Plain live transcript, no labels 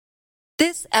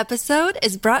This episode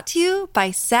is brought to you by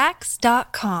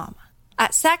Sax.com.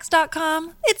 At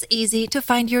Sax.com, it's easy to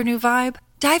find your new vibe.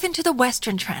 Dive into the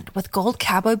Western trend with gold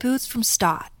cowboy boots from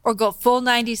Stott, or go full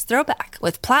 90s throwback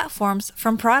with platforms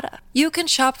from Prada. You can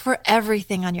shop for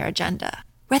everything on your agenda,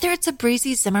 whether it's a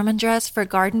breezy Zimmermann dress for a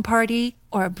garden party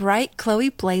or a bright Chloe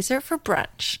blazer for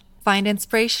brunch. Find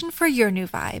inspiration for your new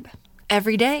vibe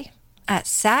every day at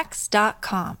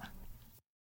Sax.com.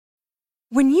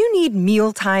 When you need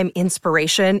mealtime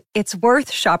inspiration, it's worth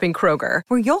shopping Kroger,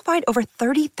 where you'll find over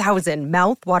 30,000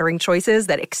 mouth-watering choices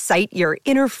that excite your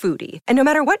inner foodie. And no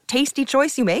matter what tasty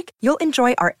choice you make, you'll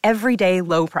enjoy our everyday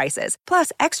low prices,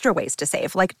 plus extra ways to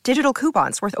save, like digital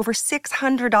coupons worth over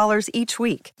 $600 each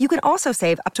week. You can also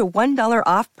save up to $1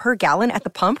 off per gallon at the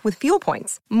pump with fuel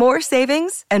points. More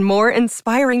savings and more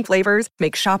inspiring flavors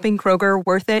make shopping Kroger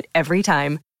worth it every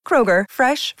time. Kroger,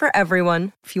 fresh for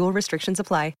everyone. Fuel restrictions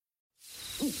apply.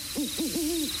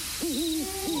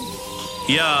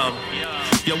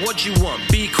 Yo, what do you want?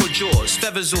 Beak or jaws?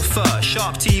 Feathers or fur?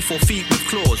 Sharp teeth or feet with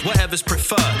claws? Whatever's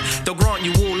preferred. They'll grant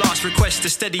you all last requests to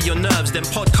steady your nerves. Then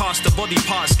podcast the body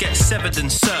parts get severed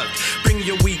and served. Bring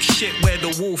your weak shit where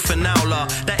the wolf and owl are.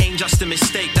 That ain't just a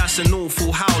mistake, that's an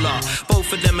awful howler.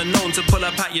 Both of them are known to pull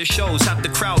up at your shows. Have the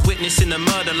crowd witnessing a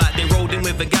murder like they rolled in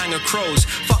with a gang of crows.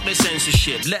 Fuck the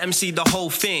censorship, let them see the whole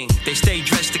thing. They stay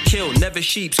dressed to kill, never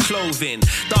sheep's clothing.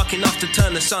 Dark enough to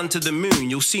turn the sun to the moon.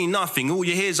 You'll see nothing, all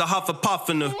you hear's a huff a puff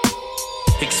and a...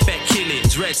 Expect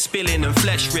killings, red spilling and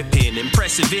flesh ripping.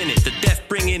 Impressive in it, the death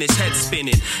bringing his head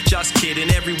spinning. Just kidding,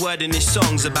 every word in his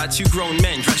song's about two grown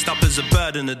men dressed up as a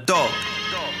bird and a dog.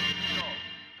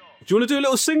 Do you want to do a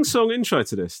little sing-song intro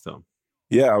to this, Tom?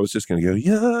 Yeah, I was just going to go,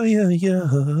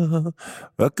 yeah.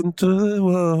 Welcome to the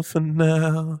World for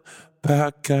Now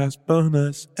podcast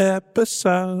bonus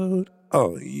episode.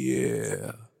 Oh,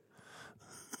 yeah.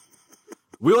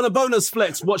 We're on a bonus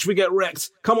flex. Watch we get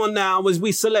wrecked. Come on now as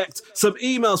we select some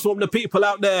emails from the people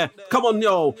out there. Come on,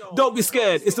 yo. Don't be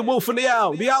scared. It's the wolf and the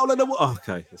owl. The owl and the wolf. Oh,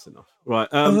 okay, that's enough. Right.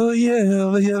 Oh,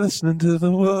 yeah. You're listening to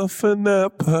the Wolf for Now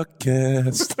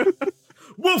podcast.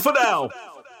 Wolf and owl.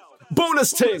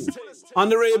 Bonus ting on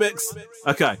the remix.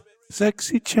 Okay.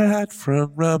 Sexy chat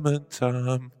from Rum and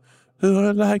Tom, who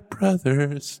are like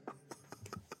brothers.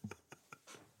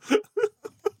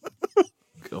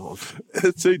 God.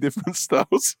 Two different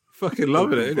styles. Fucking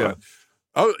loving it, isn't it?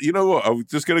 Oh, you know what? I was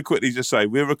just going to quickly just say,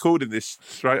 we're recording this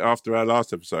straight after our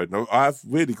last episode. And I've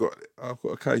got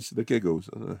a case of the giggles.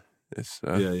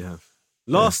 Yeah, you have.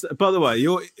 By the way,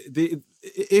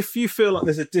 if you feel like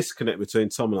there's a disconnect between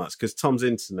Tom and us, because Tom's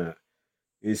internet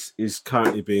is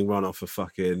currently being run off a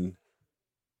fucking...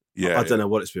 I don't know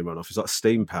what it's been run off. It's like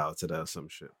steam power today or some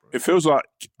shit, bro. It feels like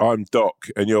I'm Doc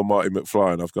and you're Marty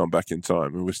McFly and I've gone back in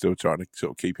time and we're still trying to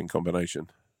sort of keep in combination.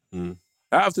 Mm.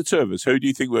 Out of the two of us, who do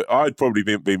you think I'd probably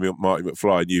be Marty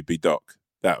McFly and you'd be Doc?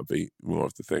 That would be more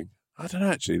of the thing. I don't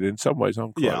know, actually. In some ways,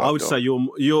 I'm quite like I would Doc. say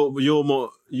you're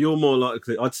more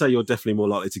likely. I'd say you're definitely more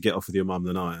likely to get off with your mum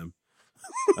than I am.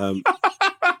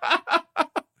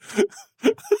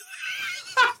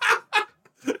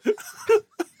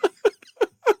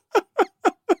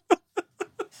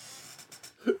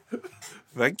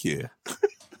 Thank you.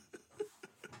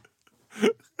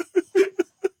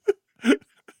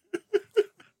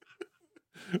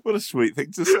 What a sweet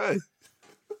thing to say.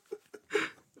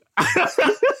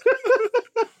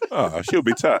 Oh, she'll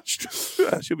be touched.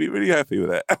 She'll be really happy with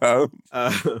that.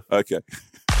 Okay.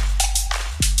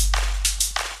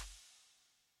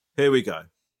 Here we go.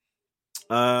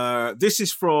 This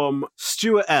is from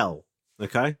Stuart L.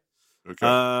 Okay.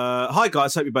 Hi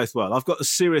guys, hope you're both well. I've got a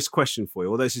serious question for you.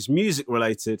 Although this is music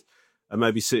related and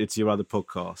maybe suited to your other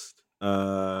podcast.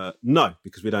 No,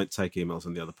 because we don't take emails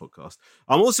on the other podcast.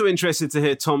 I'm also interested to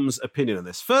hear Tom's opinion on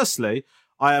this. Firstly,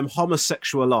 I am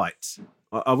homosexualite.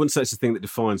 I wouldn't say it's a thing that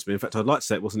defines me. In fact, I'd like to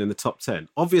say it wasn't in the top 10.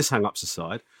 Obvious hang-ups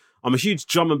aside, I'm a huge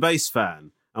drum and bass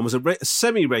fan and was a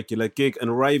semi-regular gig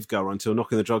and rave goer until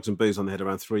knocking the drugs and booze on the head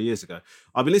around 3 years ago.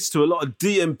 I've been listening to a lot of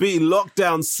D&B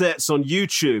lockdown sets on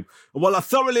YouTube, and while I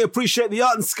thoroughly appreciate the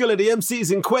art and skill of the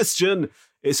MCs in question,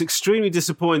 it's extremely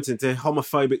disappointing to hear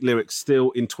homophobic lyrics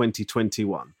still in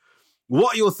 2021.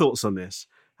 What are your thoughts on this?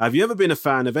 Have you ever been a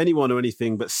fan of anyone or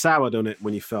anything but soured on it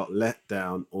when you felt let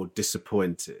down or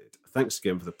disappointed? Thanks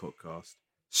again for the podcast.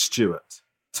 Stuart.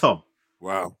 Tom.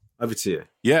 Wow. Over to you.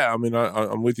 Yeah, I mean,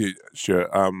 I'm with you, Stuart.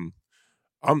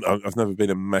 I've never been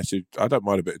a massive... I don't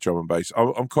mind a bit of drum and bass.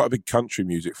 I'm quite a big country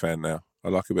music fan now. I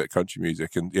like a bit of country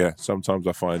music. And yeah, sometimes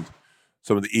I find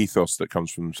some of the ethos that comes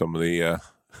from some of the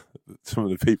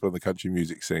people in the country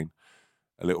music scene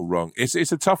a little wrong. It's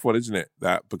a tough one, isn't it?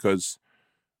 That because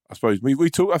I suppose we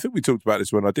talked. I think we talked about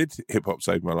this when I did Hip Hop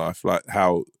Saved My Life, like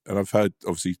how, and I've heard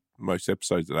obviously most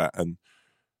episodes of that, and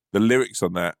the lyrics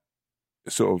on that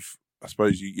sort of, I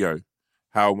suppose you know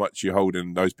how much you're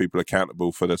holding those people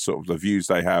accountable for the sort of the views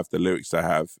they have, the lyrics they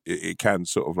have. It can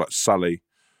sort of like sully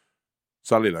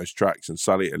those tracks and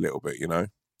sully it a little bit, you know.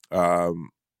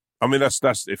 I mean,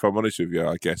 that's if I'm honest with you,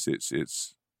 I guess it's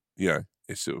you know,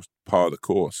 it's sort of part of the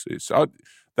course.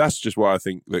 That's just why I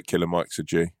think that Killer Mike's a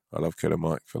G. I love Killer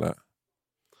Mike for that.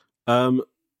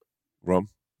 Rom,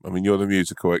 I mean, you're the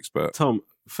musical expert. Tom,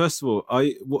 first of all,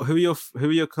 who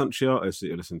are your country artists that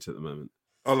you're listening to at the moment?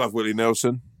 I love Willie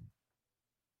Nelson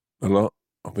a lot.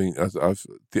 I mean,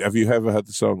 have you ever heard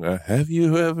the song? Have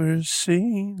you ever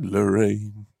seen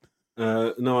Lorraine?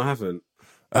 No, I haven't.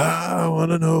 I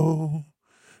want to know.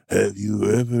 Have you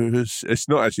ever? It's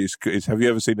not actually. It's have you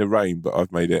ever seen the rain? But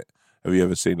I've made it. Have you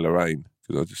ever seen Lorraine?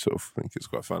 Because I just sort of think it's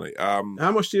quite funny. How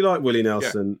much do you like Willie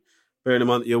Nelson? Yeah. Bearing in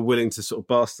mind that you're willing to sort of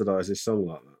bastardise his song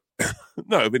like that.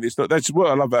 No, I mean it's not. That's what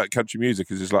I love about country music.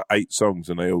 Is there's like 8 songs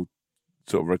and they all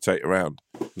sort of rotate around.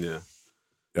 Yeah.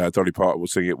 Dolly Parton will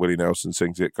sing it. Willie Nelson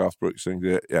sings it. Garth Brooks sings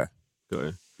it. Yeah. Got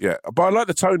you. Yeah, but I like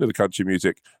the tone of the country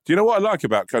music. Do you know what I like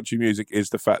about country music is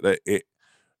the fact that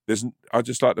I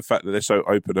just like the fact that they're so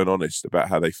open and honest about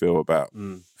how they feel about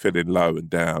feeling low and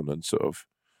down and sort of,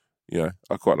 you know,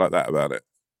 I quite like that about it.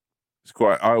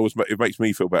 It makes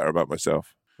me feel better about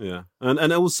myself. Yeah,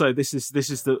 and also this is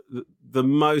the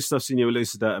most I've seen you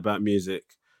elucidate about music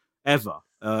ever,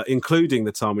 including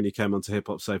the time when you came onto Hip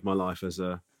Hop Saved My Life as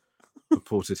a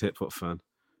reported hip hop fan,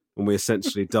 when we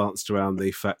essentially danced around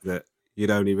the fact that you'd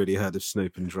only really heard of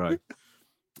Snoop and Dre.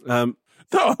 No,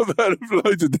 I've heard of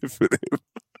loads of different.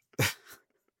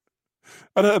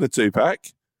 I'd heard of Tupac.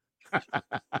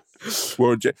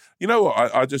 You know what?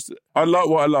 I like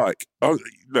what I like.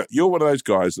 Look, you're one of those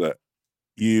guys that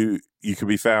you can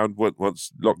be found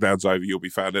once lockdown's over. You'll be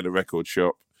found in a record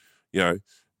shop. You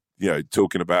know,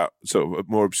 talking about sort of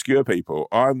more obscure people.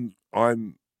 I'm a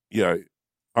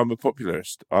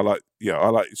popularist. I like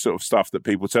sort of stuff that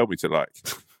people tell me to like.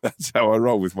 That's how I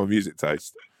roll with my music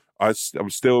taste. I'm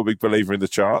still a big believer in the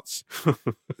charts,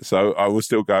 so I will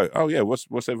still go, oh yeah, what's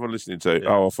everyone listening to? Yeah.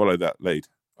 Oh, I'll follow that lead.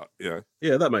 Yeah,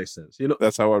 that makes sense.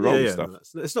 That's how I roll with stuff.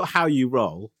 It's not how you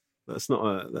roll. That's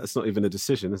not even a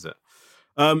decision, is it?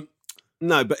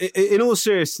 No, but in all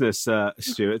seriousness,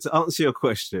 Stuart, to answer your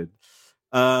question,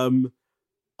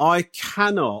 I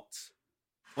cannot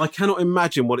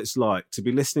imagine what it's like to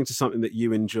be listening to something that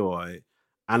you enjoy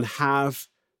and have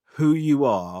who you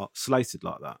are slated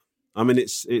like that. I mean,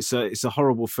 it's a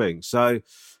horrible thing. So,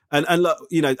 and look,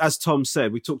 you know, as Tom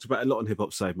said, we talked about it a lot on Hip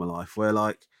Hop Saved My Life, where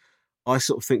like I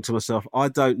sort of think to myself, I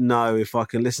don't know if I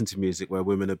can listen to music where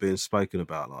women are being spoken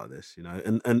about like this, you know.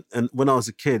 And when I was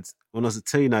a kid, when I was a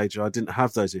teenager, I didn't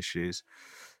have those issues.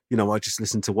 You know, I just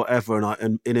listened to whatever,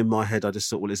 and in my head, I just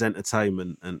thought, well, it's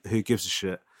entertainment, and who gives a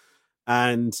shit.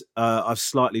 And I've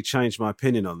slightly changed my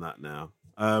opinion on that now.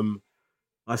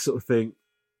 I sort of think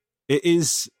it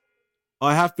is.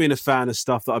 I have been a fan of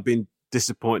stuff that I've been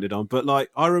disappointed on, but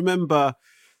like I remember,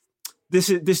 this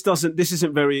doesn't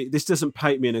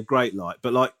paint me in a great light.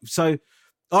 But like, so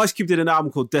Ice Cube did an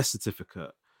album called Death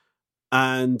Certificate,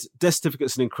 and Death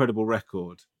Certificate's an incredible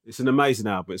record. It's an amazing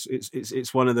album.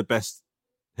 It's one of the best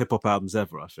hip hop albums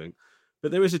ever, I think.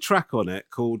 But there is a track on it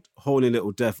called Horny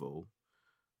Little Devil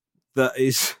that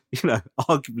is, you know,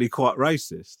 arguably quite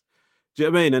racist. Do you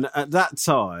know what I mean? And at that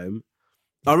time,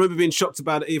 I remember being shocked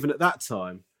about it even at that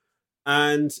time.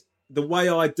 And the way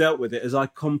I dealt with it is I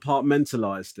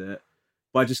compartmentalized it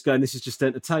by just going, this is just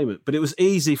entertainment. But it was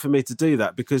easy for me to do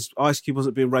that because Ice Cube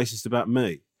wasn't being racist about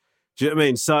me. Do you know what I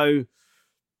mean? So,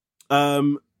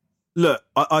 look,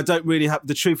 I don't really have,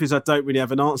 the truth is I don't really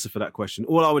have an answer for that question.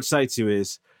 All I would say to you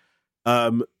is,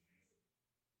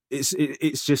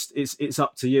 it's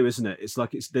up to you, isn't it? It's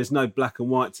like, there's no black and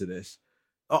white to this.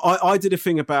 I did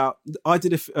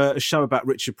a show about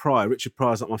Richard Pryor. Richard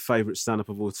Pryor is like my favourite stand-up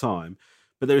of all time.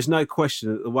 But there is no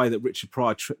question that the way that Richard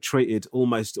Pryor treated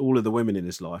almost all of the women in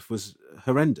his life was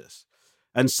horrendous.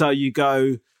 And so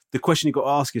the question you've got to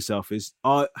ask yourself is,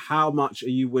 how much are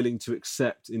you willing to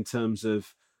accept in terms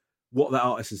of what that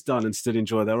artist has done and still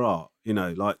enjoy their art? You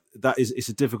know, like it's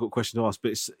a difficult question to ask,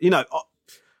 but it's, you know,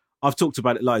 I've talked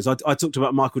about it loads. I talked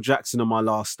about Michael Jackson on my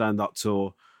last stand-up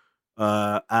tour.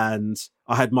 And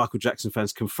I had Michael Jackson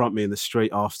fans confront me in the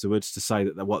street afterwards to say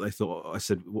that what they thought I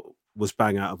said was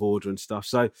bang out of order and stuff.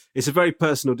 So it's a very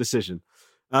personal decision.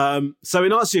 So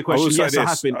in answer to your question, yes, I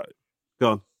have been.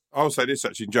 Go on. I'll say this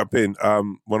actually, jump in.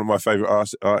 One of my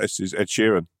favourite artists is Ed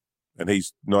Sheeran, and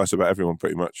he's nice about everyone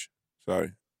pretty much. So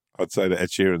I'd say that Ed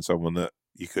Sheeran's someone that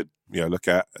you could look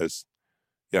at as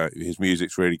his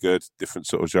music's really good, different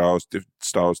sort of genres, different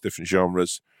styles, different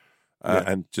genres,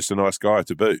 and just a nice guy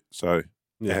to boot. So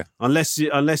yeah, unless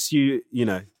you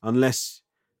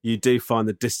do find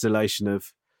the distillation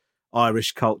of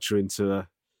Irish culture into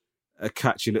a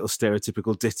catchy little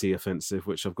stereotypical ditty offensive,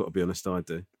 which I've got to be honest, I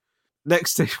do.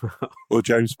 Next team up. Or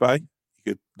James Bay.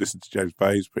 You could listen to James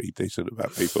Bay. He's pretty decent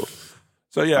about people.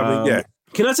 So yeah, I mean,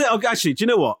 Can I say, actually, do you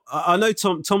know what? I know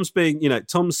Tom's being,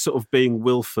 Tom's sort of being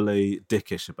willfully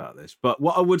dickish about this, but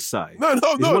what I would say... No.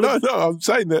 I'm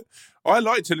saying that I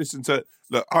like to listen to...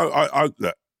 Look, I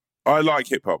like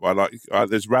hip-hop.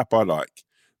 There's rap I like.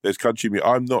 There's country music.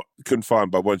 I'm not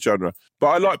confined by one genre, but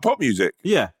I like pop music.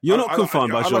 Yeah, you're not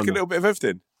confined by genre. I like a little bit of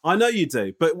everything. I know you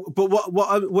do, but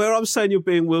where I'm saying you're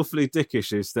being willfully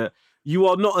dickish is that you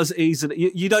are not as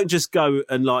easily... You don't just go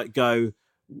and go...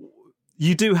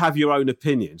 You do have your own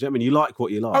opinion. Do you know what I mean? You like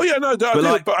what you like. Oh yeah, no,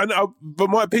 but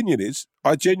my opinion is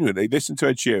I genuinely listen to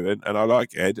Ed Sheeran and I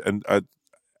like Ed, and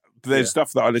there's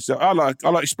stuff that I listen to. I like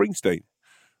Springsteen,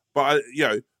 but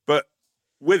but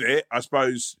with it, I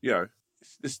suppose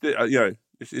it's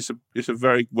a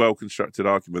very well constructed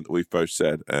argument that we've both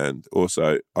said, and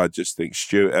also I just think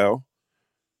Stuart L.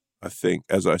 I think,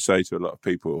 as I say to a lot of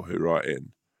people who write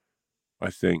in, I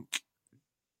think,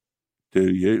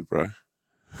 do you, bro?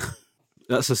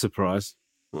 That's a surprise.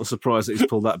 Not a surprise that he's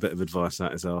pulled that bit of advice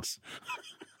out his arse.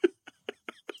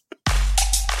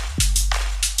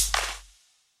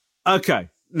 Okay,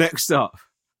 next up.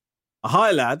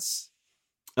 Hi, lads.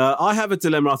 I have a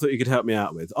dilemma I thought you could help me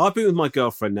out with. I've been with my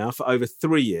girlfriend now for over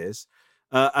 3 years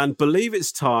and believe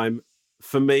it's time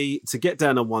for me to get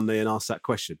down on one knee and ask that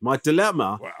question. My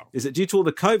dilemma is that due to all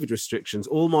the COVID restrictions,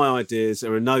 all my ideas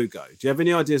are a no-go. Do you have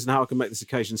any ideas on how I can make this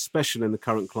occasion special in the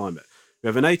current climate? We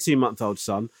have an 18-month-old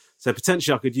son, so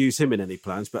potentially I could use him in any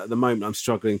plans, but at the moment I'm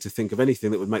struggling to think of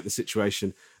anything that would make the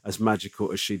situation as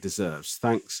magical as she deserves.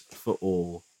 Thanks for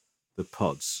all the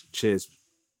pods. Cheers.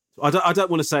 I don't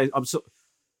want to say...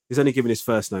 He's only given his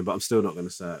first name, but I'm still not going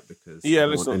to say it because... Yeah,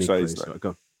 let's not say his name.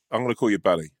 Go. I'm going to call you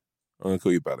Buddy. Hey,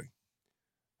 Buddy.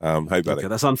 Okay,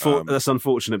 that's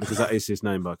unfortunate because that is his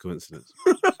name by coincidence.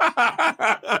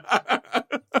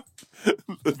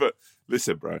 But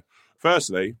listen, bro.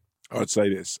 Firstly, I'd say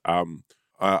this. I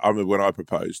remember when I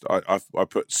proposed, I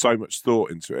put so much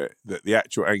thought into it that the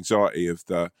actual anxiety of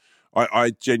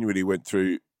I genuinely went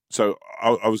through. So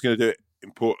I was going to do it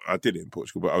I did it in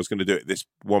Portugal, but I was going to do it at this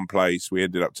one place. We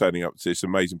ended up turning up to this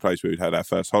amazing place where we'd had our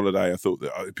first holiday. I thought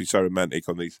that it'd be so romantic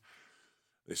on this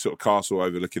sort of castle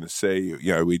overlooking the sea.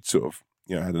 We'd sort of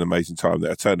had an amazing time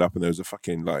there. I turned up and there was a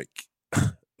fucking they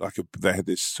had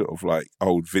this sort of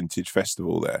old vintage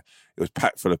festival there. It was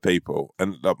packed full of people,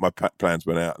 and my plans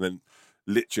went out. And then,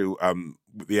 literally,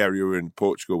 the area we were in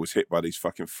Portugal was hit by these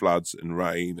fucking floods and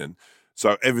rain, and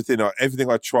so everything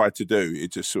I tried to do,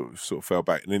 it just sort of fell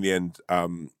back. And in the end,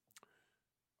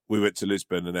 we went to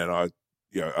Lisbon, and then I'd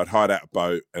hired out a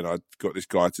boat, and I got this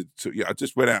guy to I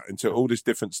just went out into all this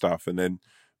different stuff, and then,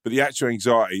 but the actual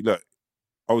anxiety. Look,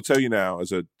 I will tell you now,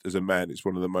 as a man, it's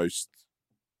one of the most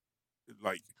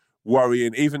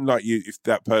worrying, even if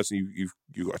that person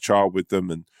you've got a child with them,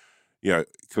 and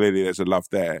clearly there's a love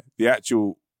there.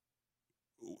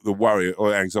 The worry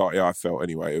or anxiety I felt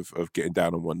anyway of getting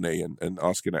down on one knee and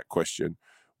asking that question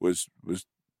was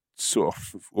sort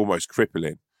of almost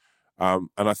crippling. And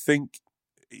I think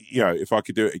if I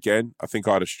could do it again, I think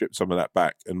I'd have stripped some of that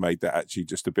back and made that actually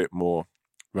just a bit more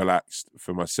relaxed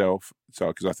for myself. So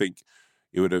because I think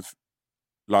it would have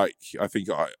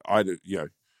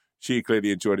she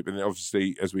clearly enjoyed it, but then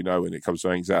obviously, as we know, when it comes to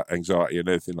anxiety and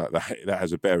anything like that, that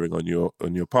has a bearing on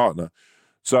your partner.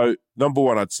 So, number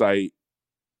one, I'd say,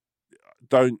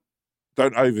 don't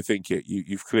overthink it.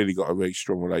 You've clearly got a really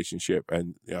strong relationship,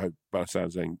 and by the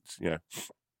sounds of things,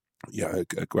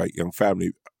 a great young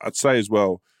family. I'd say as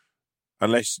well,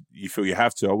 unless you feel you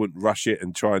have to, I wouldn't rush it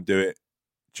and try and do it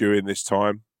during this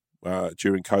time,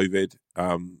 during COVID,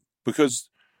 because,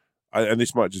 and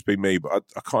this might just be me, but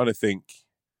I kind of think,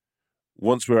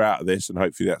 once we're out of this, and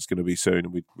hopefully that's going to be soon,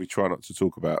 and we try not to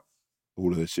talk about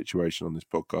all of this situation on this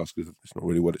podcast because it's not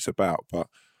really what it's about, but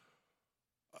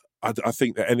I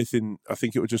think that I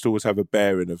think it will just always have a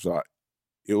bearing of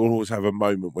it will always have a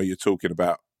moment where you're talking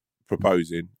about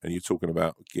proposing and you're talking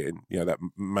about getting, that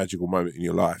magical moment in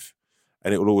your life,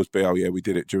 and it will always be, oh yeah, we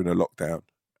did it during a lockdown,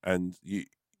 and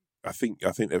I think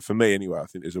that for me anyway, I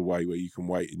think there's a way where you can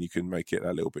wait and you can make it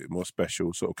a little bit more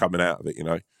special, sort of coming out of it,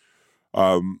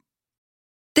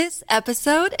 This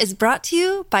episode is brought to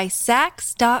you by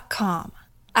Sax.com.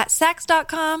 At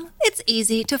Sax.com, it's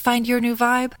easy to find your new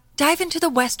vibe. Dive into the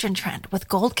Western trend with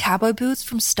gold cowboy boots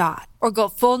from Stott, or go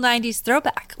full 90s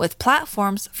throwback with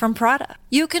platforms from Prada.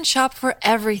 You can shop for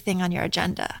everything on your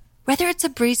agenda, whether it's a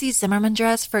breezy Zimmermann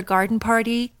dress for a garden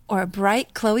party or a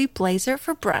bright Chloe blazer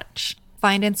for brunch.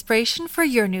 Find inspiration for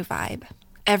your new vibe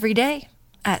every day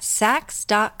at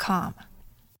Saks.com.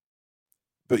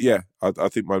 But yeah, I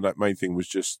think my main thing was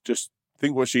just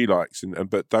think what she likes,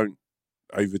 but don't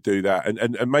overdo that,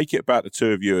 and make it about the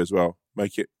two of you as well.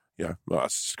 Make it, like,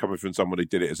 coming from someone who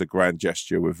did it as a grand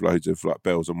gesture with loads of like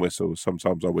bells and whistles.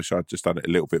 Sometimes I wish I'd just done it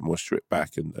a little bit more stripped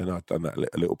back, and I'd done that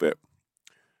a little bit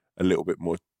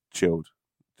more chilled,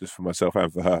 just for myself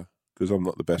and for her, because I'm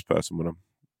not the best person when I'm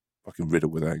fucking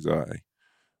riddled with anxiety.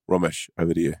 Romesh,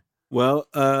 over to you. Well,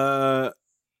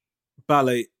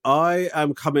 Bally, I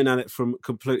am coming at it from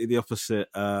completely the opposite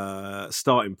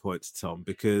starting point to Tom,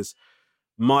 because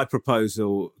my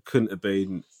proposal couldn't have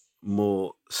been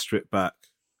more stripped back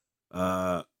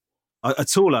at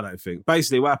all, I don't think.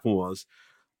 Basically, what happened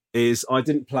is I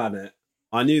didn't plan it.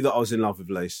 I knew that I was in love with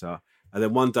Lisa, and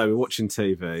then one day we were watching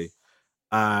TV,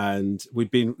 and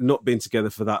we'd not been together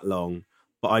for that long,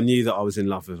 but I knew that I was in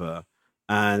love with her,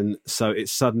 and so it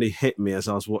suddenly hit me as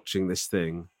I was watching this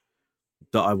thing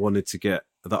that I wanted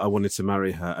to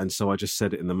marry her, and so I just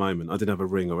said it in the moment. I didn't have a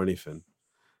ring or anything.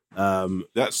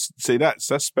 That's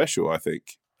special. I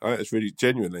think it's really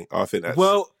genuinely. I think that's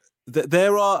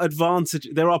there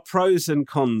are pros and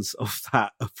cons of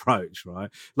that approach, right?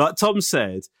 Like Tom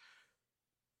said,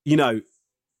 he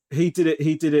did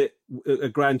it a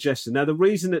grand gesture. Now the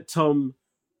reason that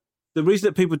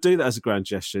people do that as a grand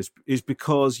gesture is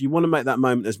because you want to make that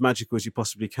moment as magical as you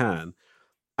possibly can,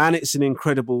 and it's an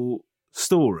incredible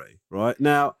story, right?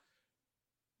 Now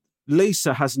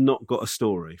Lisa has not got a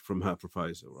story from her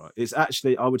proposal, right? It's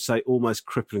actually, I would say, almost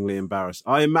cripplingly embarrassing.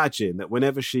 I imagine that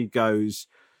whenever she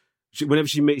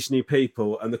meets new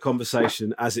people and the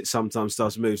conversation, as it sometimes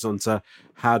does, moves on to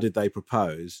how did they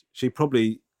propose, she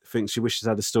probably thinks she wishes she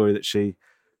had a story that she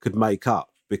could make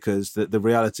up, because the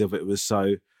reality of it was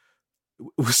so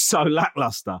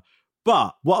lackluster.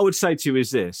 But what I would say to you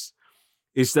is this,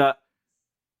 is that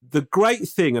the great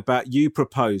thing about you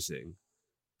proposing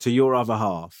to your other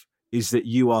half is that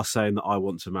you are saying that I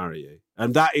want to marry you.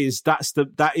 And that is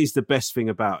the best thing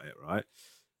about it, right?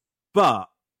 But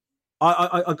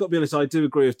I got to be honest, I do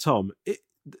agree with Tom.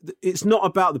 It's not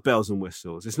about the bells and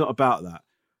whistles. It's not about that.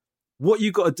 What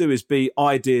you've got to do is be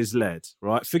ideas-led,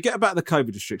 right? Forget about the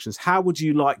COVID restrictions. How would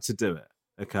you like to do it,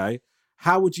 okay?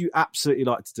 How would you absolutely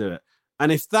like to do it?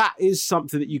 And if that is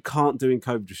something that you can't do in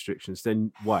COVID restrictions,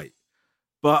 then wait.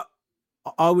 But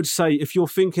I would say if you're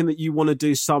thinking that you want to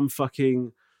do some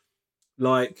fucking,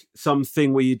 like,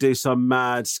 something where you do some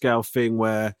mad scale thing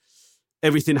where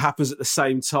everything happens at the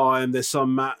same time, there's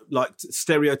some like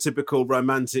stereotypical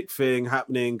romantic thing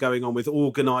happening, going on with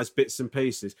organised bits and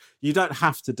pieces, you don't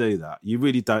have to do that. You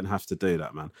really don't have to do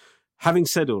that, man. Having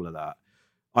said all of that,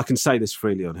 I can say this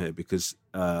freely on here because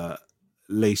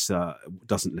Lisa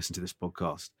doesn't listen to this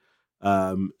podcast,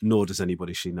 nor does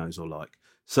anybody she knows or like.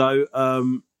 So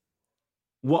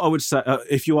what I would say,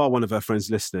 if you are one of her friends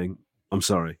listening, I'm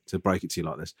sorry to break it to you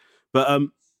like this, but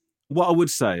what I would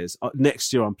say is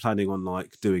next year I'm planning on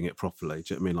like doing it properly.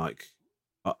 Do you know what I mean? Like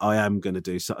I am going to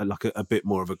do something like a bit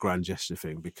more of a grand gesture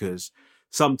thing, because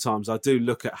sometimes I do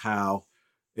look at how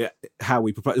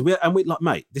we propose. And we like,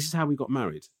 mate, this is how we got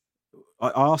married.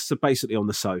 I asked her basically on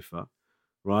the sofa,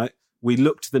 right? We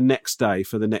looked the next day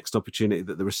for the next opportunity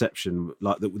that the reception,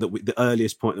 like the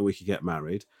earliest point that we could get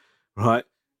married, right?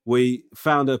 We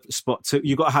found a spot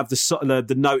you got to have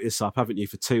the notice up, haven't you,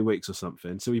 for 2 weeks or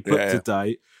something. So we booked a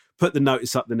date, put the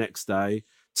notice up the next day.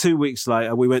 2 weeks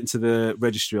later, we went to the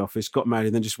registry office, got married,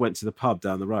 and then just went to the pub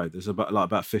down the road. There's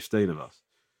about 15 of us.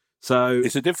 So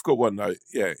it's a difficult one, though.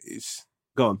 Yeah, it's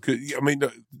go on. I mean,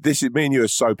 me and you are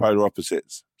so polar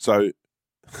opposites. So,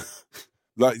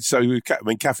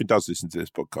 Catherine does listen to this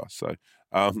podcast, so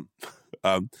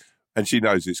and she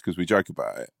knows this because we joke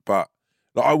about it. But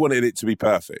like, I wanted it to be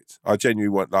perfect. I genuinely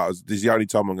want this is the only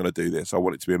time I'm going to do this. I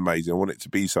want it to be amazing. I want it to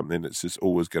be something that's just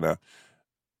always going to,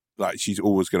 like, she's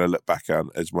always going to look back on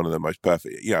as one of the most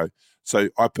perfect, So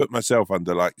I put myself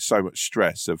under like so much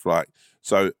stress of like,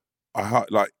 so I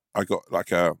got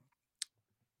like an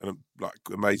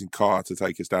amazing car to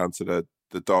take us down to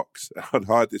the docks. I'd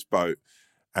hired this boat,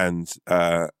 and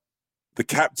the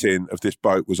captain of this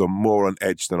boat was more on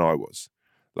edge than I was.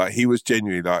 Like, he was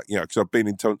genuinely like, because I've been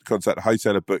in contact, the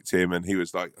hotel had booked him, and he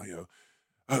was like,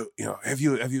 have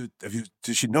you,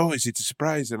 does she know? Is it a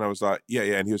surprise? And I was like, yeah.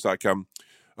 And he was like,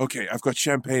 okay, I've got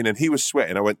champagne. And he was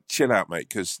sweating. I went, chill out, mate,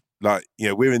 because, like,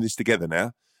 we're in this together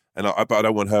now. But I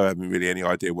don't want her having really any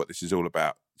idea what this is all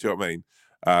about. Do you know what I mean?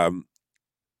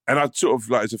 And I'd sort of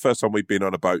like, it's the first time we'd been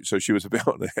on a boat, so she was a bit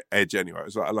on the edge anyway. It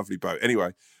was like a lovely boat.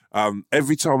 Anyway,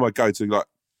 every time I go to like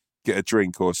get a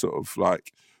drink or sort of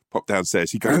like pop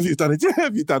downstairs, he'd go, have you done it yet?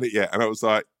 Have you done it yet? And I was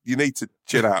like, you need to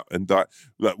chill out. And like,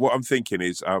 look, what I'm thinking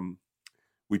is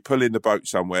we pull in the boat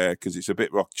somewhere because it's a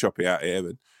bit rock choppy out here,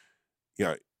 and you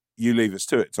know, you leave us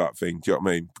to it type thing. Do you know what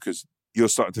I mean? Because you're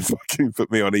starting to fucking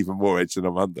put me on even more edge than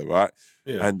I'm under, right?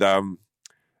 Yeah. And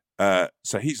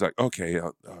so he's like, okay,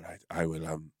 all right, I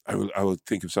will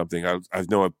think of something. I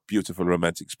know a beautiful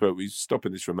romantic spot. We stop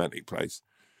in this romantic place,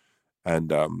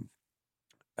 and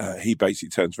he basically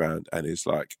turns around and is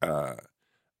like, I'm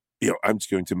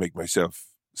just going to make myself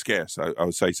scarce. I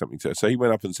would say something to her. So he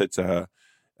went up and said to her,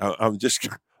 I'm just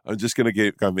going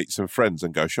to go meet some friends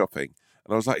and go shopping.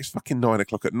 And I was like, it's fucking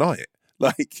 9:00 at night.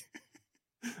 Like,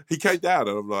 he came down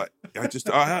and I'm like, I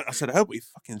said, I hope what he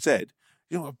fucking said.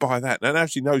 You don't want to buy that and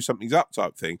actually know something's up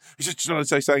type thing. He's just trying to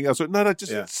say something else. No,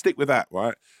 just stick with that,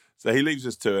 right? So he leaves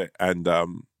us to it, and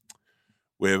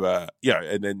we're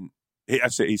and then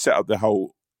he set up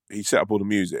all the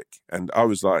music, and I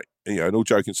was like, and all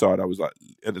joking aside, I was like,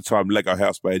 at the time, Lego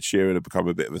House by Ed Sheeran had become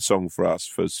a bit of a song for us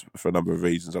for a number of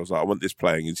reasons. I was like, I want this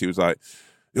playing, and he was like,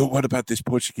 what about this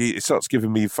Portuguese? It starts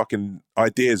giving me fucking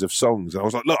ideas of songs, and I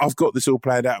was like, look, I've got this all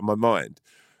planned out in my mind.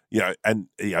 And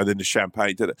then the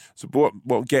champagne did it. So what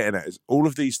I'm getting at is all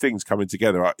of these things coming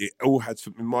together. Right? It all had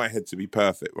in my head to be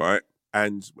perfect, right?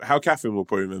 And how Catherine will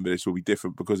probably remember this will be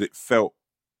different because it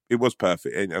was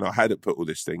perfect, and I hadn't put all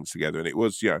these things together, and it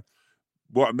was,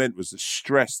 what I meant was the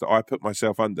stress that I put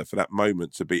myself under for that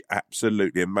moment to be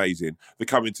absolutely amazing. The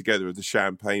coming together of the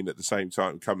champagne at the same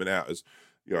time coming out as,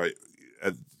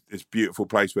 this beautiful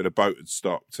place where the boat had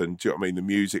stopped, and do you know what I mean? The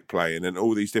music playing and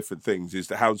all these different things. Is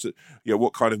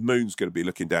what kind of moon's going to be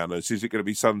looking down on us? Is it going to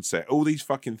be sunset? All these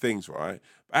fucking things, right?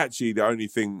 But actually, the only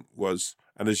thing was,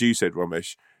 and as you said,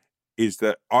 Romesh, is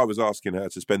that I was asking her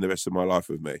to spend the rest of my life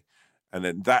with me, and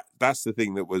then that's the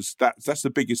thing that's the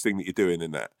biggest thing that you're doing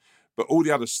in that. But all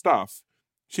the other stuff,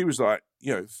 she was like,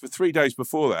 for 3 days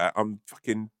before that, I'm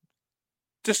fucking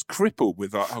just crippled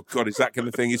with like, oh God, is that going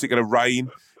to thing? Is it going to rain?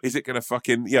 Is it going to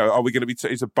fucking, are we going to be,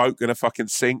 is a boat going to fucking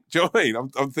sink? Do you know what I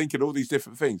mean? I'm thinking all these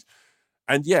different things.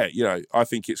 And I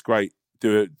think it's great,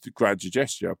 do a grand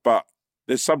gesture, but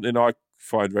there's something I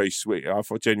find very sweet. I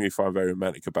genuinely find very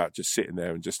romantic about just sitting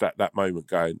there and just at that moment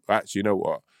going, actually, you know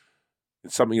what?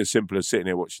 It's something as simple as sitting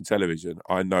here watching television.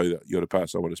 I know that you're the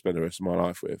person I want to spend the rest of my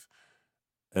life with.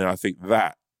 And I think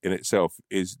that in itself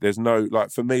is, there's no,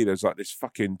 like for me, there's like this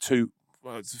fucking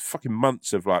it's fucking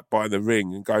months of like buying the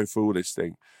ring and going through all this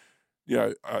thing.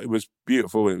 It was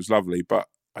beautiful and it was lovely, but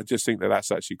I just think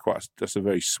that's actually that's a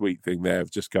very sweet thing there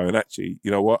of just going, actually, you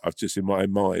know what? I've just in my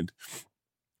mind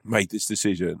made this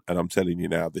decision, and I'm telling you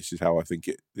now, this is how I think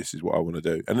this is what I want to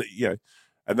do. And,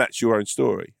 and that's your own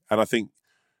story. And I think,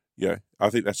 I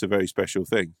think that's a very special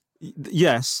thing.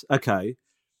 Yes. Okay.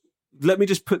 Let me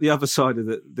just put the other side of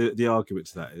the argument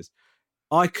to that is,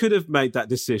 I could have made that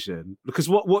decision because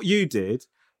what you did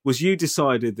was you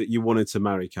decided that you wanted to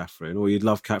marry Catherine, or you'd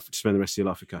love Catherine, to spend the rest of your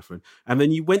life with Catherine. And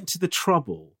then you went to the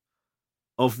trouble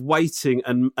of waiting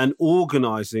and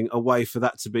organising a way for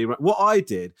that to be right. What I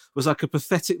did was like a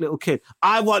pathetic little kid.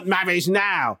 I want marriage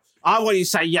now. I want you to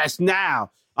say yes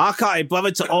now. I can't be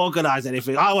bothered to organise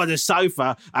anything. I want a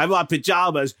sofa. I want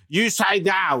pyjamas. You say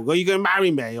now. Are you going to marry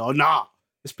me or not?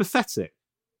 It's pathetic.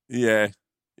 Yeah.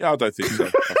 Yeah, I don't think so.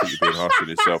 I think you're being harsh on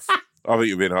yourself.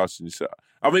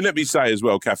 I mean, let me say as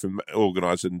well, Catherine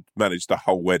organised and managed the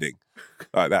whole wedding.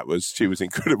 Like she was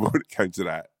incredible when it came to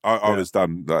that. I was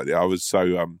done. Like, I was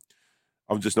so,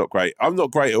 I'm just not great. I'm not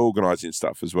great at organising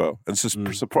stuff as well. And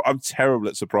I'm terrible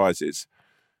at surprises.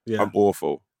 Yeah. I'm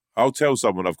awful. I'll tell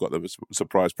someone I've got them a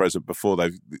surprise present before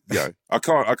they've, I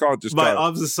can't just. Mate,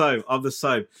 I'm the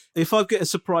same. If I get a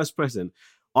surprise present,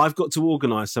 I've got to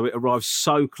organise so it arrives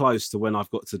so close to when I've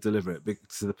got to deliver it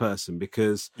to the person,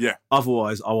 because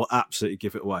otherwise I will absolutely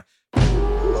give it away.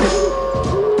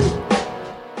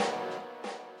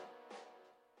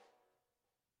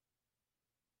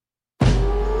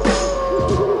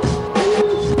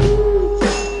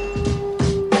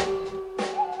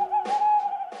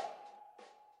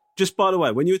 Just by the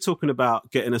way, when you were talking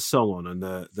about getting a song on and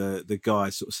the guy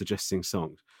sort of suggesting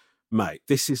songs, mate,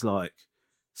 this is like,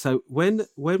 so when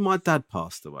my dad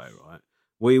passed away, right,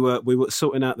 we were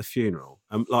sorting out the funeral,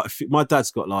 and like my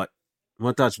dad's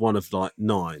one of like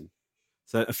 9,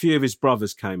 so a few of his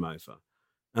brothers came over,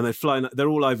 and they're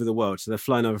all over the world, so they're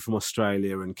flown over from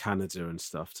Australia and Canada and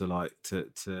stuff to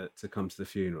come to the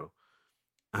funeral.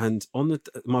 And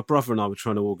my brother and I were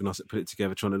trying to organise it, put it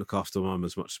together, trying to look after Mum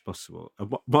as much as possible.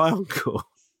 And my uncle,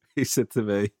 he said to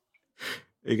me,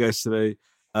 he goes to me,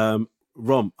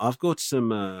 Rom, I've got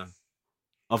some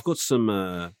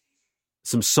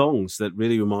songs that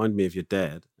really remind me of your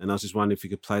dad, and I was just wondering if you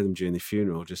could play them during the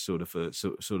funeral, just sort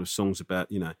of songs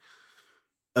about, you know,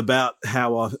 about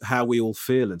how we all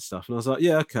feel and stuff. And I was like,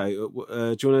 yeah, okay. Do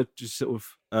you want to just sort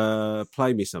of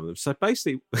play me some of them? So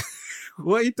basically,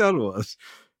 what he'd done was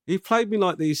he played me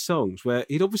like these songs where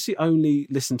he'd obviously only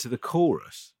listened to the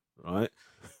chorus, right,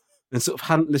 and sort of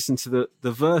hadn't listened to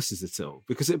the verses at all,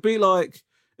 because it'd be like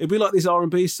these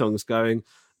R&B songs going,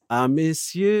 I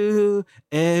miss you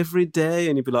every day.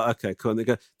 And you'd be like, okay, cool. And they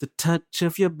go, the touch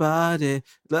of your body,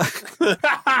 like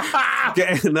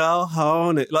getting all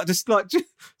horny.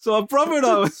 So my brother and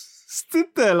I stood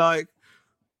there like,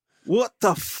 what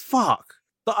the fuck?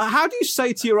 Like, how do you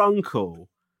say to your uncle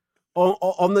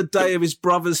on the day of his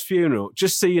brother's funeral,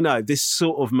 just so you know, this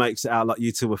sort of makes it out like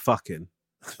you two were fucking?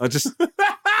 I just...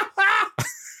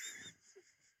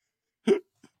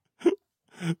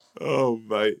 Oh,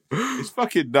 mate. It's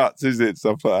fucking nuts, isn't it?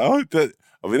 Stuff like that.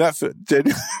 I mean, that's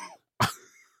genuine.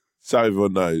 So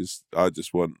everyone knows, I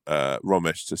just want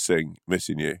Romesh to sing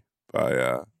Missing You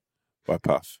by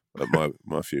Puff at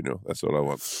my funeral. That's all I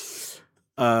want.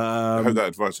 I hope that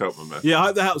advice helped, my man. Yeah, I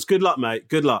hope that helps. Good luck, mate.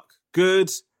 Good luck. Good.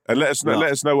 And let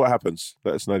us know what happens.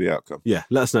 Let us know the outcome. Yeah,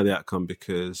 let us know the outcome,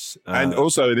 because... and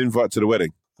also an invite to the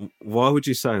wedding. Why would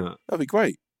you say that? That'd be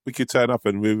great. We could turn up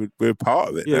and we're part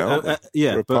of it now.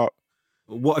 But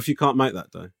what if you can't make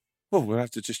that day? Well, we'll have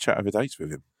to just chat over dates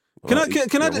with him. Can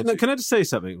I just say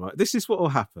something, right? This is what will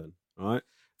happen, right?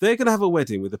 They're going to have a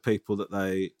wedding with the people that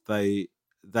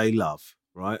they love,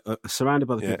 right? Surrounded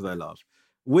by the people they love.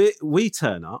 We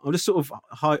turn up. I'm just sort of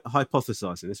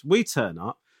hypothesizing this. We turn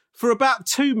up for about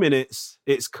 2 minutes.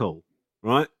 It's cool,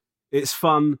 right? It's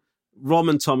fun. Rom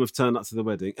and Tom have turned up to the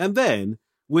wedding, and then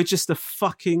we're just a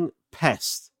fucking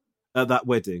pest at that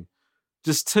wedding.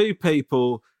 Just two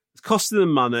people, it's costing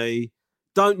them money,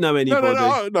 don't know anybody.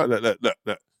 No.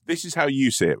 This is how you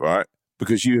see it, right?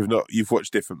 Because you've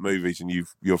watched different movies and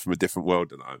you're from a different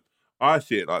world than I am. I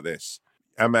see it like this.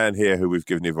 A man here who we've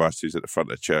given advice to is at the front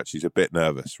of the church. He's a bit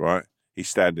nervous, right? He's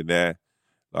standing there,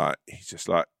 like he's just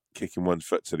like kicking one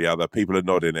foot to the other. People are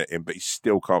nodding at him, but he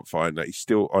still can't find that. He's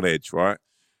still on edge, right?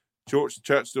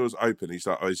 Church doors open. He's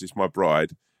like, oh, is this my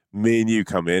bride? Me and you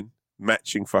come in,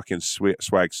 matching fucking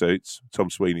swag suits, Tom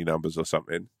Sweeney numbers or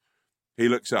something. He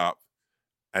looks up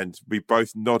and we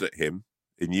both nod at him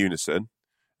in unison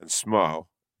and smile,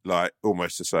 like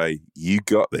almost to say, you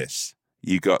got this.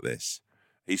 You got this.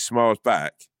 He smiles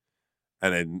back,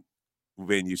 and then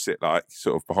me and you sit like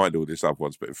sort of behind all these other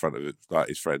ones, but in front of like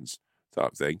his friends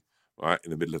type thing, right,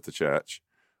 in the middle of the church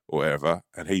or wherever.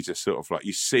 And he just sort of like,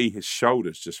 you see his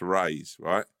shoulders just raise,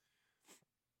 right?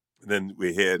 And then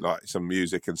we hear like some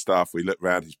music and stuff. We look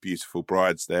round, his beautiful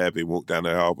bride's there, being walked down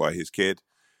the aisle by his kid.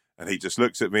 And he just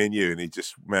looks at me and you and he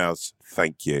just mouths,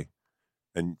 thank you.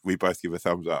 And we both give a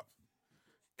thumbs up.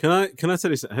 Can I tell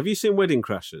you something? Have you seen Wedding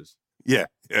Crashers? Yeah.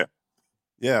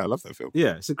 Yeah, I love that film.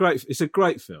 Yeah, it's a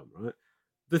great film, right?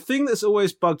 The thing that's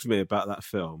always bugged me about that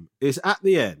film is at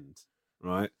the end,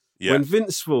 right? Yeah. When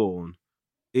Vince Vaughn,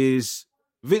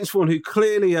 who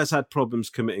clearly has had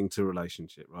problems committing to a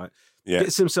relationship, right? Yeah.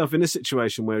 Gets himself in a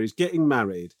situation where he's getting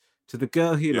married to the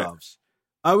girl he loves.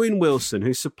 Owen Wilson,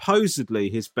 who's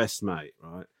supposedly his best mate,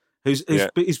 right? He's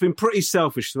been pretty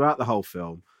selfish throughout the whole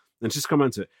film, and just come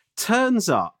around to it, turns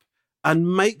up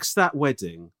and makes that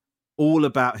wedding all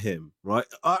about him, right?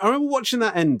 I remember watching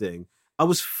that ending. I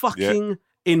was fucking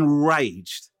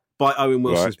enraged by Owen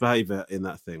Wilson's behaviour in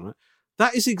that thing, right?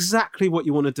 That is exactly what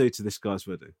you want to do to this guy's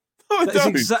wedding. I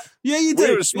don't. Yeah, you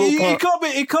do.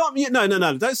 It can't be. No.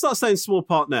 Don't start saying small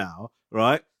part now,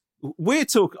 right? We're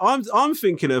talking. I'm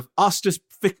thinking of us just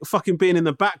fucking being in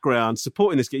the background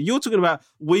supporting this guy. You're talking about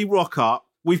we rock up.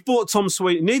 We've bought Tom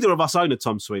Sweeney. Neither of us own a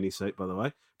Tom Sweeney suit, by the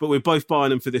way, but we're both buying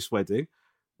them for this wedding,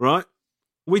 right?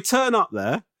 We turn up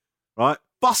there, right?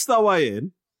 Bust our way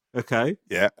in, okay?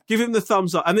 Yeah. Give him the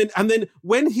thumbs up, and then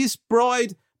when his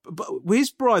bride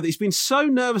that he's been so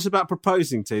nervous about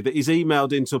proposing to that he's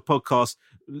emailed into a podcast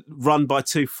run by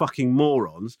two fucking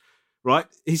morons, right?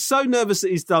 He's so nervous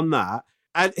that he's done that,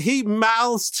 and he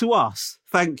mouths to us,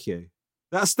 "Thank you."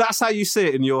 That's how you see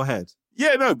it in your head.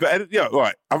 Yeah, no, but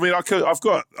right. I mean, I've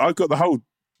got the whole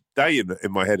day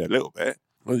in my head a little bit.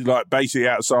 Like basically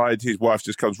outside, his wife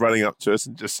just comes running up to us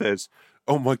and just says,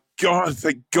 "Oh my God,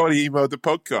 thank God he emailed the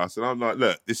podcast." And I'm like,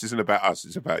 "Look, this isn't about us;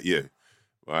 it's about you."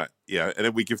 Right, yeah, and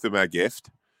then we give them our gift,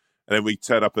 and then we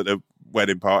turn up at the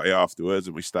wedding party afterwards,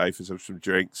 and we stay for some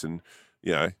drinks, and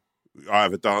I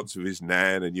have a dance with his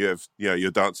nan, and you have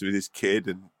you're dancing with his kid,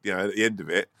 and at the end of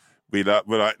it, we're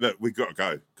like, look, we've got to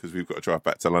go because we've got to drive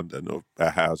back to London or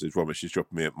our houses. Romesh is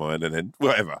dropping me at mine, and then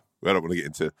whatever. We don't want to get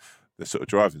into the sort of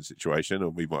driving situation,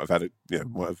 and we might have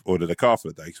might have ordered a car for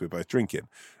the day because we're both drinking.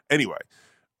 Anyway,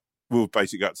 we'll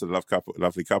basically go up to the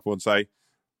lovely couple and say,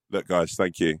 look, guys,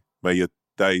 thank you. May your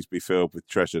days be filled with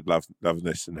treasured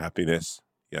loveness and happiness.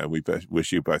 We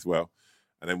wish you both well.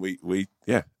 And then we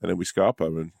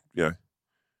scarper,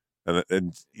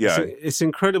 and it's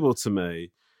incredible to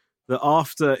me that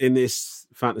after, in this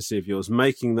fantasy of yours,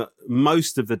 making the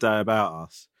most of the day about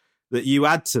us, that you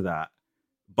add to that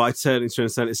by turning to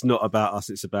and saying it's not about us,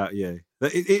 it's about you.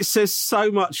 That it says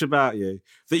so much about you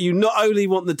that you not only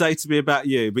want the day to be about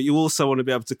you, but you also want to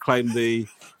be able to claim the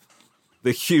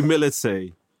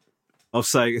humility of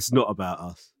saying it's not about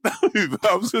us. No,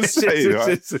 I was going to say,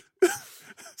 right?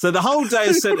 So the whole day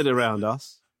is centered around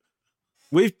us.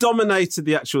 We've dominated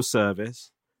the actual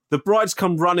service. The brides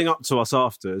come running up to us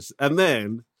after us, and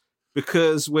then,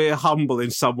 because we're humble in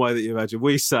some way that you imagine,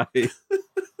 we say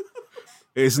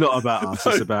it's not about us,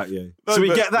 it's about you. So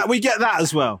we get that. We get that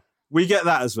as well. We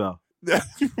probably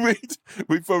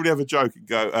have a joke and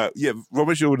go,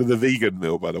 Romesh ordered the vegan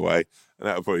meal, by the way, and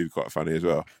that would probably be quite funny as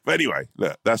well. But anyway,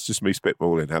 look, that's just me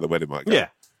spitballing how the wedding might go. Yeah,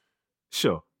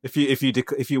 sure. If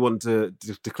you want to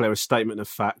declare a statement of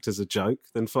fact as a joke,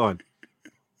 then fine.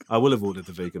 I will have ordered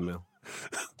the vegan meal.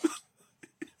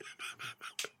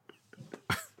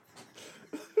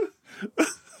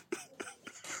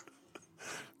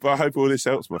 But I hope all this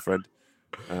helps, my friend.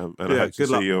 And I hope to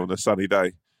see you on a sunny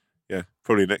day. Yeah,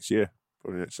 probably next year,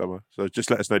 probably next summer. So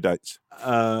just let us know dates.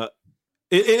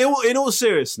 In all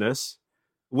seriousness,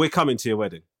 we're coming to your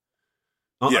wedding.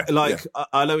 I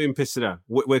know we're pissing out.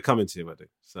 We're coming to your wedding.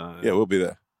 So yeah, we'll be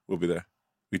there. We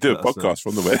do a podcast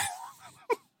from the wedding.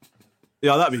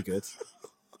 Yeah, that'd be good.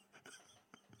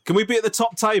 Can we be at the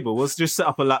top table? We'll just set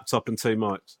up a laptop and 2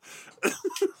 mics.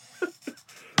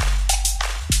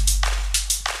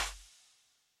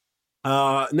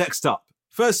 Next up.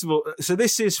 First of all, so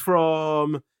this is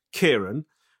from Kieran,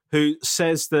 who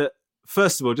says that,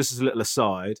 first of all, just as a little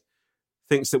aside,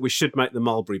 thinks that we should make the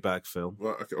Mulberry Bag film.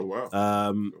 Well, okay. Oh, wow.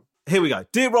 Here we go.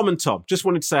 Dear Rom and Tom, just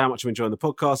wanted to say how much I'm enjoying the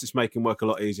podcast. It's making work a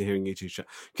lot easier hearing you two chat.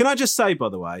 Can I just say, by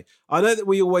the way, I know that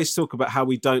we always talk about how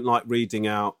we don't like reading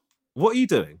out. What are you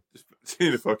doing? Just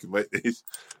seeing if I can make these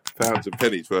pounds and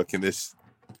pennies work in this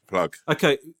plug.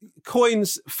 Okay.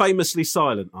 Coins famously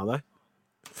silent, are they?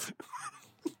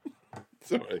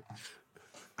 Sorry.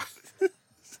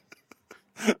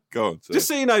 Go on, sir. Just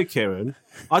so you know, Kieran,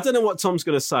 I don't know what Tom's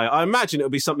going to say. I imagine it'll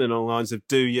be something along the lines of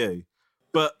 "do you,"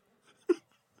 but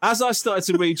as I started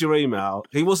to read your email,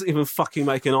 he wasn't even fucking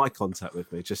making eye contact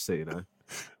with me. Just so you know,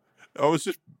 I was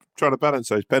just trying to balance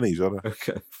those pennies on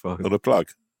a plug.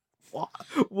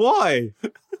 Why?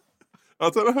 I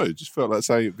don't know. It just felt like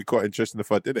saying it'd be quite interesting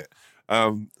if I did it.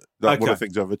 One of the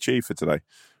things I've achieved for today.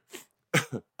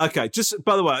 Okay, just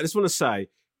by the way, I just want to say,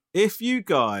 if you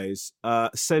guys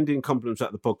send in compliments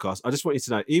about the podcast, I just want you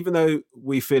to know, even though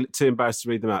we feel too embarrassed to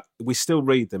read them out, we still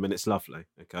read them and it's lovely.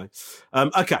 Okay.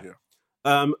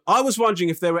 I was wondering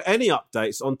if there were any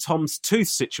updates on Tom's tooth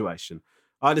situation.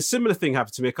 I had a similar thing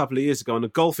happen to me a couple of years ago on a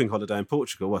golfing holiday in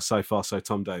Portugal. Well, so far, so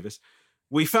Tom Davis.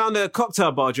 We found a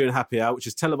cocktail bar during happy hour, which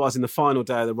is televising the final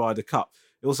day of the Ryder Cup.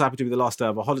 It also happened to be the last day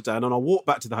of our holiday. And on our walk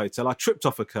back to the hotel, I tripped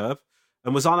off a curb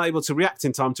and was unable to react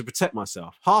in time to protect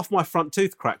myself. Half my front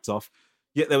tooth cracked off,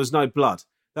 yet there was no blood.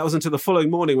 That was until the following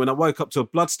morning when I woke up to a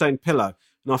blood-stained pillow,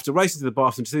 and after racing to the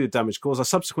bathroom to see the damage caused, I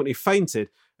subsequently fainted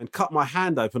and cut my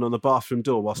hand open on the bathroom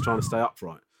door whilst trying to stay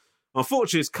upright.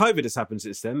 Unfortunately, as COVID has happened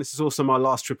since then, this is also my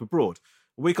last trip abroad.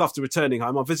 A week after returning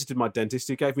home, I visited my dentist,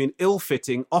 who gave me an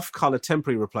ill-fitting, off-colour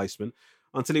temporary replacement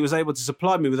until he was able to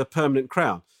supply me with a permanent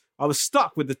crown. I was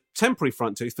stuck with the temporary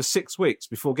front tooth for 6 weeks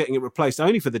before getting it replaced,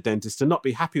 only for the dentist to not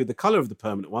be happy with the colour of the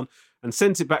permanent one and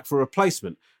sent it back for a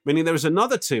replacement, meaning there was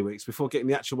another 2 weeks before getting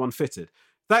the actual one fitted.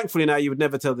 Thankfully now you would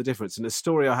never tell the difference, and it's a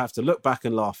story I have to look back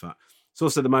and laugh at. It's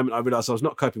also the moment I realised I was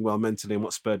not coping well mentally and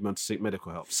what spurred me on to seek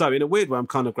medical help. So in a weird way, I'm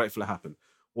kind of grateful it happened,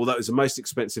 although it was the most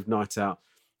expensive night out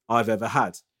I've ever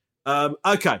had.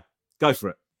 Okay, go for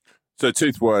it. So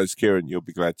tooth-wise, Kieran, you'll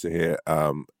be glad to hear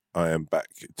I am back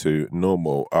to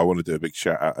normal. I want to do a big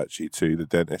shout out actually to the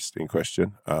dentist in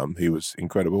question. He was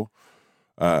incredible.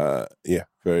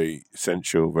 Very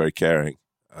essential, very caring.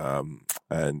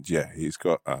 And yeah, he's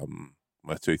got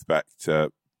my tooth back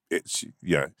to its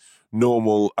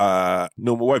normal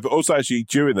way. But also actually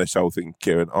during this whole thing,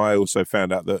 Kieran, I also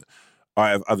found out that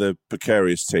I have other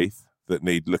precarious teeth that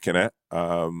need looking at.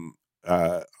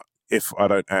 If I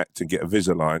don't act and get a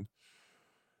Invisalign,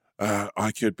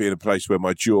 I could be in a place where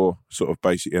my jaw sort of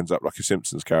basically ends up like a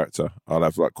Simpsons character. I'll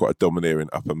have like quite a domineering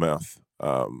upper mouth.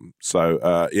 So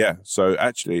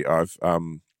actually I've,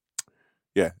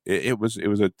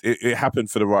 it happened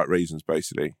for the right reasons,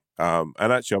 basically. And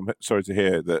actually I'm sorry to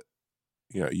hear that,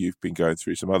 you've been going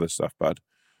through some other stuff, bud.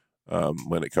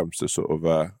 When it comes to sort of,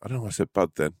 I don't know why I said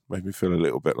bud then. Made me feel a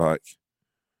little bit like,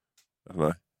 I don't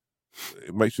know.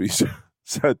 It makes me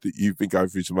sad that you've been going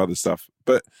through some other stuff.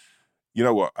 But you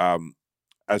know what?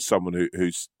 As someone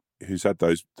who's had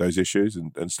those issues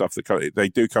and stuff that they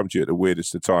do come to you at the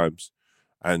weirdest of times.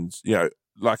 And,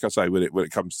 like I say, when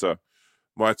it comes to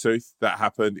my tooth, that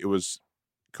happened. It was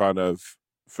kind of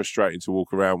frustrating to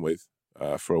walk around with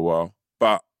for a while.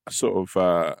 But I sort of,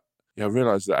 I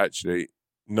realised that actually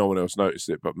no one else noticed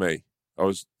it but me. I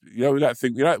was, that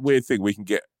thing, that weird thing you can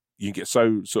get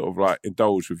so sort of like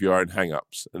indulged with your own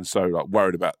hang-ups and so like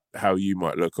worried about how you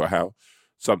might look or how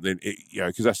something,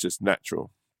 because that's just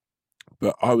natural.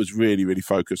 But I was really, really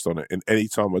focused on it. And any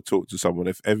time I talk to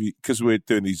someone, because we're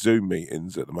doing these Zoom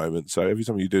meetings at the moment, so every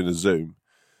time you're doing a Zoom,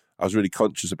 I was really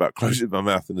conscious about closing my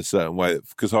mouth in a certain way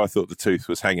because I thought the tooth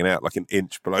was hanging out like an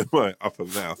inch below my upper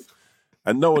mouth.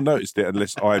 And no one noticed it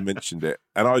unless I mentioned it.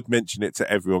 And I'd mention it to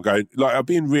everyone going, like, I'd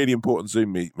be in really important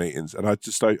Zoom meetings and I'd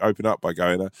just open up by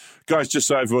going, guys, just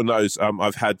so everyone knows,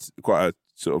 I've had quite a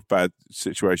sort of bad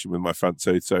situation with my front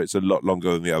tooth, so it's a lot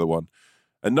longer than the other one.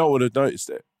 And no one had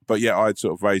noticed it. But yeah, I'd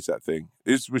sort of raised that thing,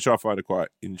 which I find a quite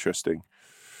interesting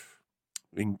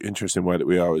way that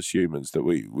we are as humans, that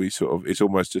we sort of, it's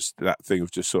almost just that thing of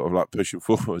just sort of like pushing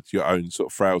forward your own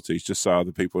sort of frailties just so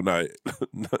other people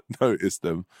notice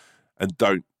them. And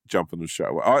don't jump on them straight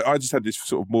away. I just had this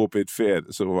sort of morbid fear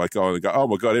that sort of like go on and go, oh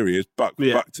my God, here he is, buck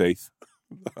teeth.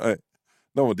 No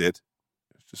one did.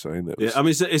 It's just saying that. Yeah, I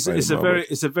mean,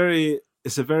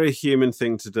 it's a very human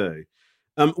thing to do.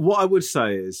 What I would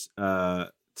say is,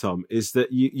 Tom, is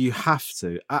that you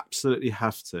absolutely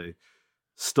have to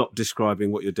stop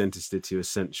describing what your dentist did to you as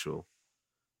sensual.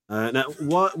 Now,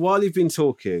 while you've been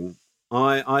talking,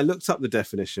 I looked up the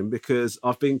definition because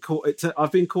I've been caught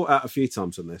out a few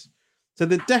times on this. So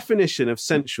the definition of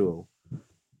sensual,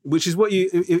 which is what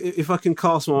if I can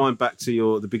cast my mind back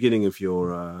to the beginning of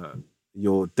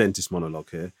your dentist monologue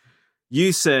here,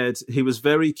 you said he was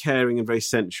very caring and very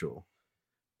sensual.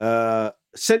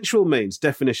 Sensual means,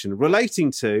 definition,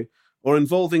 relating to or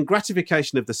involving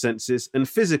gratification of the senses and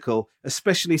physical,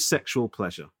 especially sexual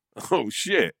pleasure. Oh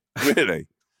shit! Really?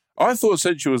 I thought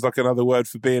sensual was like another word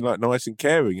for being like nice and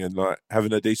caring and like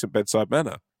having a decent bedside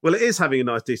manner. Well, it is having a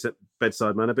nice, decent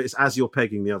bedside manner, but it's as you're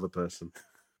pegging the other person.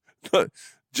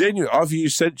 Genuinely, I've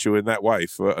used sensual in that way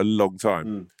for a long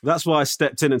time. That's why I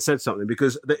stepped in and said something,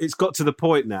 because it's got to the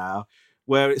point now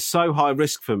where it's so high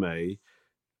risk for me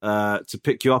to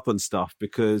pick you up on stuff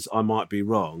because I might be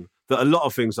wrong, that a lot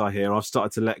of things I hear I've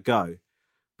started to let go.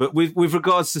 But with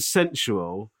regards to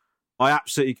sensual, I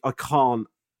can't,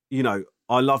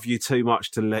 I love you too much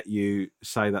to let you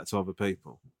say that to other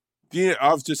people. Yeah,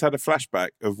 I've just had a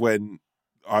flashback of when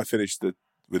I finished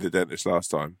with the dentist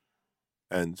last time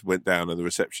and went down and the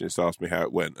receptionist asked me how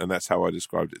it went, and that's how I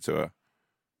described it to her.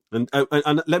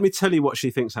 And let me tell you what she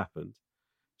thinks happened.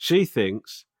 She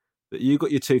thinks that you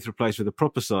got your tooth replaced with a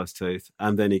proper sized tooth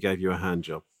and then he gave you a hand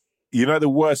job. The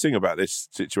worst thing about this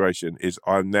situation is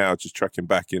I'm now just tracking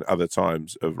back in other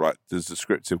times of like the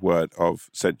descriptive word of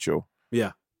sensual.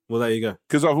 Yeah. Well, there you go.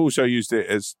 Because I've also used it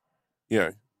as,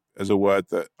 as a word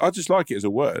that I just like it as a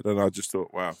word. And I just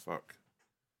thought, wow, fuck.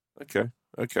 Okay.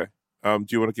 Do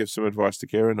you want to give some advice to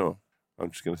Kieran, or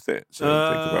I'm just going to think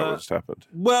about what just happened?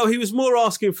 Well, he was more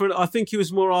asking for an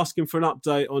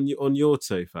update on your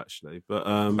tooth, actually. But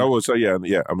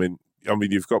yeah. I mean,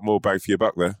 you've got more bang for your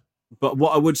buck there. But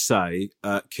what I would say,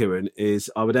 Kieran,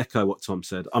 is I would echo what Tom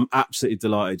said. I'm absolutely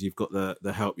delighted you've got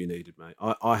the help you needed, mate.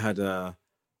 I had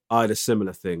a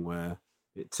similar thing where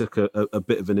it took a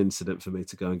bit of an incident for me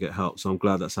to go and get help. So I'm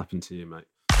glad that's happened to you, mate.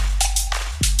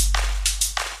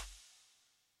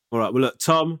 All right. Well, look,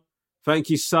 Tom, thank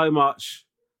you so much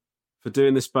for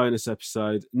doing this bonus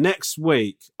episode. Next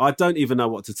week, I don't even know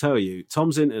what to tell you.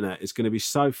 Tom's internet is going to be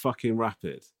so fucking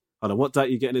rapid. I don't know, what date are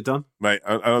you getting it done? Mate,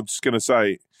 I'm just going to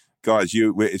say, guys,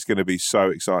 it's going to be so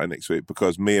exciting next week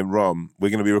because me and Rom,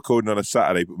 we're going to be recording on a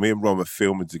Saturday, but me and Rom are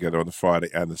filming together on the Friday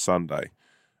and the Sunday.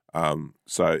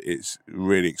 So it's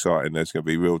really exciting. There's going to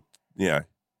be real,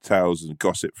 tales and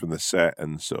gossip from the set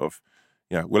and sort of,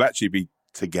 we'll actually be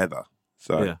together.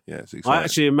 So, yeah, it's exciting. I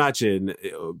actually imagine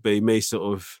it would be me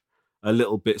sort of a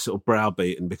little bit sort of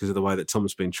browbeaten because of the way that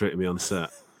Tom's been treating me on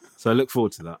set. So I look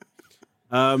forward to that.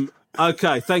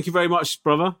 Okay, thank you very much,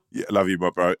 brother. Yeah, love you, my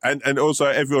bro. And also,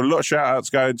 everyone, a lot of shout-outs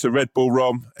going to Red Bull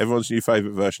Rom, everyone's new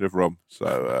favourite version of Rom.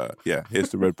 So, here's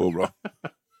the Red Bull Rom.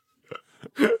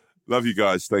 Love you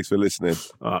guys. Thanks for listening.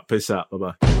 All right, peace out.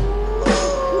 Bye-bye.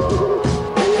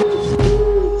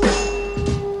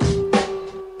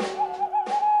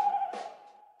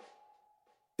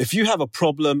 If you have a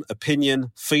problem,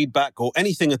 opinion, feedback, or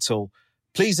anything at all,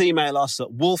 please email us at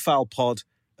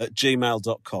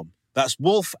wolfowlpod@gmail.com. That's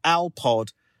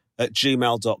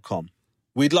wolfowlpod@gmail.com.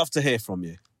 We'd love to hear from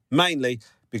you, mainly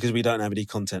because we don't have any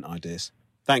content ideas.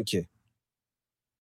 Thank you.